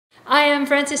I am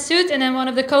Francis Zoet, and I'm one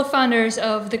of the co-founders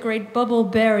of the Great Bubble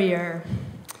Barrier.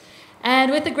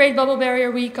 And with the Great Bubble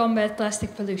Barrier, we combat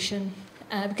plastic pollution.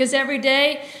 Because every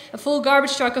day, a full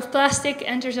garbage truck of plastic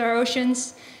enters our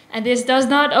oceans, and this does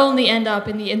not only end up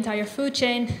in the entire food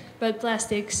chain, but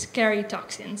plastics carry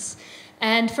toxins.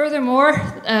 And furthermore,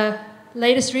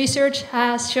 latest research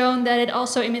has shown that it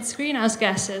also emits greenhouse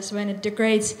gases when it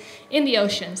degrades in the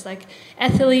oceans, like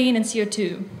ethylene and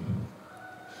CO2.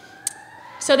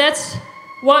 So that's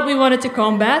what we wanted to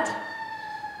combat.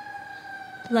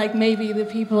 Like maybe the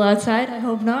people outside, I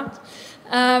hope not.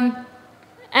 And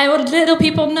what little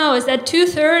people know is that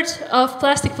 2/3 of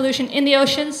plastic pollution in the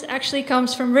oceans actually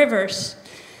comes from rivers.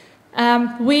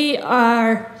 We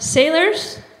are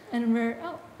sailors, and we're,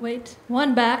 oh wait,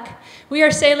 one back. We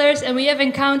are sailors, and we have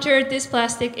encountered this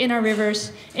plastic in our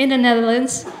rivers in the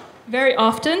Netherlands very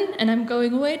often, and I'm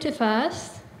going way too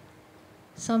fast.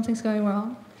 Something's going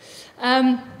wrong.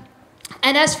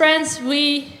 And as friends,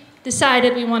 we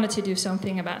decided we wanted to do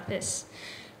something about this.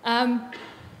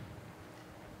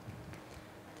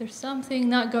 There's something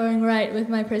not going right with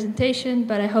my presentation,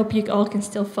 but I hope you all can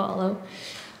still follow.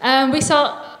 We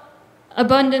saw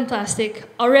abundant plastic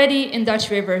already in Dutch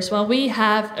rivers, while we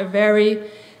have a very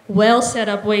well set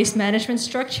up waste management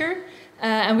structure,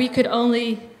 and we could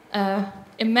only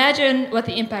imagine what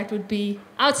the impact would be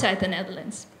outside the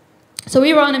Netherlands. So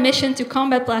we were on a mission to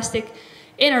combat plastic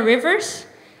in our rivers,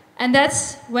 and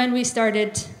that's when we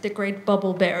started the Great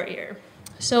Bubble Barrier.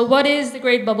 So what is the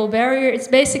Great Bubble Barrier? It's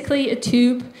basically a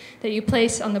tube that you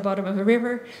place on the bottom of a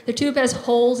river. The tube has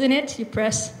holes in it. You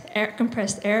press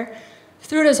compressed air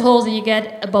through those holes and you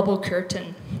get a bubble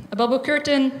curtain. A bubble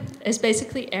curtain is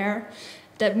basically air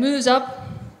that moves up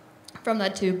from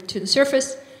that tube to the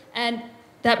surface, and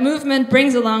that movement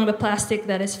brings along the plastic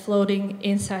that is floating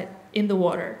inside in the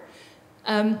water.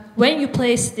 When you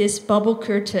place this bubble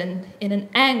curtain in an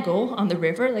angle on the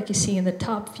river, like you see in the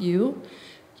top view,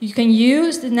 you can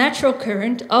use the natural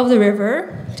current of the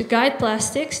river to guide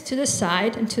plastics to the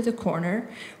side and to the corner,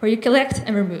 where you collect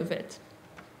and remove it.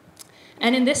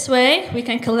 And in this way, we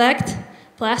can collect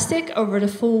plastic over the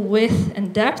full width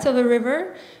and depth of the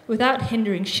river without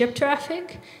hindering ship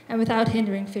traffic and without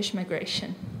hindering fish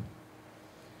migration.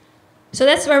 So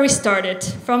that's where we started,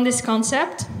 from this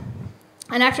concept.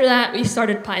 And after that, we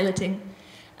started piloting.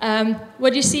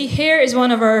 What you see here is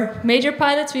one of our major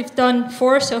pilots. We've done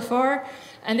 4 so far,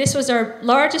 and this was our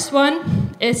largest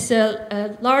one. It's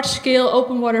a large-scale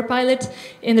open water pilot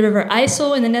in the River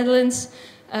IJssel in the Netherlands,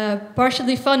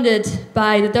 partially funded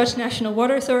by the Dutch National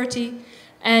Water Authority,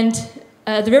 and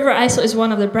the River IJssel is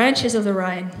one of the branches of the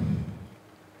Rhine.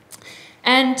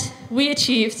 And we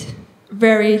achieved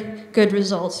very good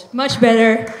results, much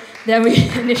better than we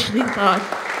initially thought.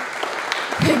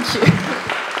 Thank you.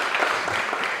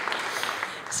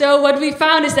 So what we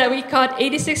found is that we caught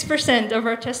 86% of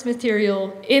our test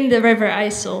material in the River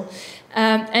IJssel.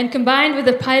 And combined with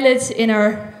the pilots in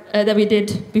our, that we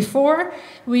did before,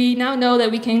 we now know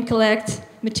that we can collect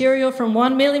material from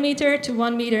 1 millimeter to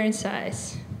 1 meter in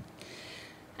size.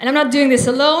 And I'm not doing this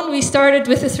alone. We started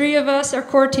with the 3 of us. Our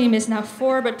core team is now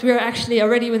 4, but we're actually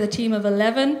already with a team of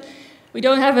 11. We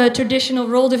don't have a traditional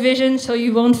role division, so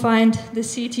you won't find the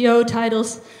CTO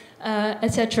titles,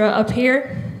 etc. up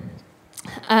here.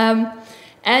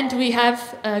 And we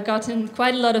have gotten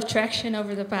quite a lot of traction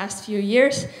over the past few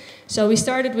years. So we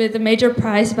started with a major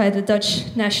prize by the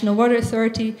Dutch National Water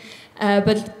Authority,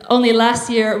 but only last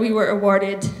year we were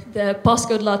awarded the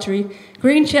Postcode Lottery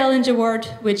Green Challenge Award,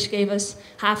 which gave us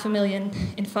 $500,000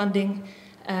 in funding,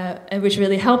 which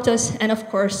really helped us. And of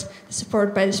course, the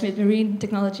support by the Schmidt Marine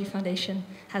Technology Foundation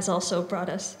has also brought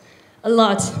us a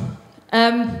lot.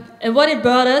 And what it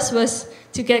brought us was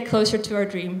to get closer to our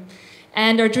dream.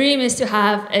 And our dream is to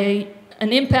have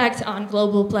an impact on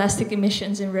global plastic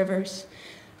emissions in rivers.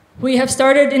 We have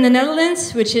started in the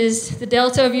Netherlands, which is the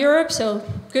delta of Europe, so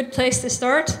good place to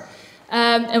start.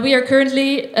 And we are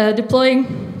currently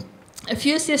deploying a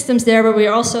few systems there, but we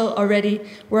are also already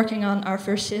working on our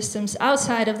first systems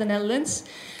outside of the Netherlands.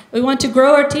 We want to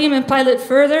grow our team and pilot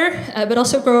further, but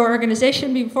also grow our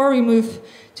organization before we move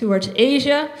towards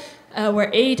Asia, where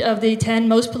 8 of the 10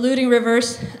 most polluting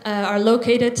rivers are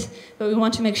located, but we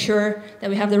want to make sure that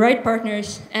we have the right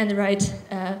partners and the right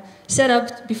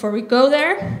setup before we go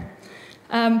there.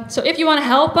 So if you want to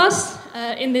help us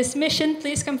in this mission,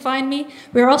 please come find me.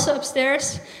 We're also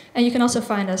upstairs, and you can also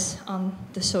find us on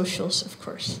the socials, of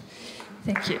course.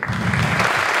 Thank you.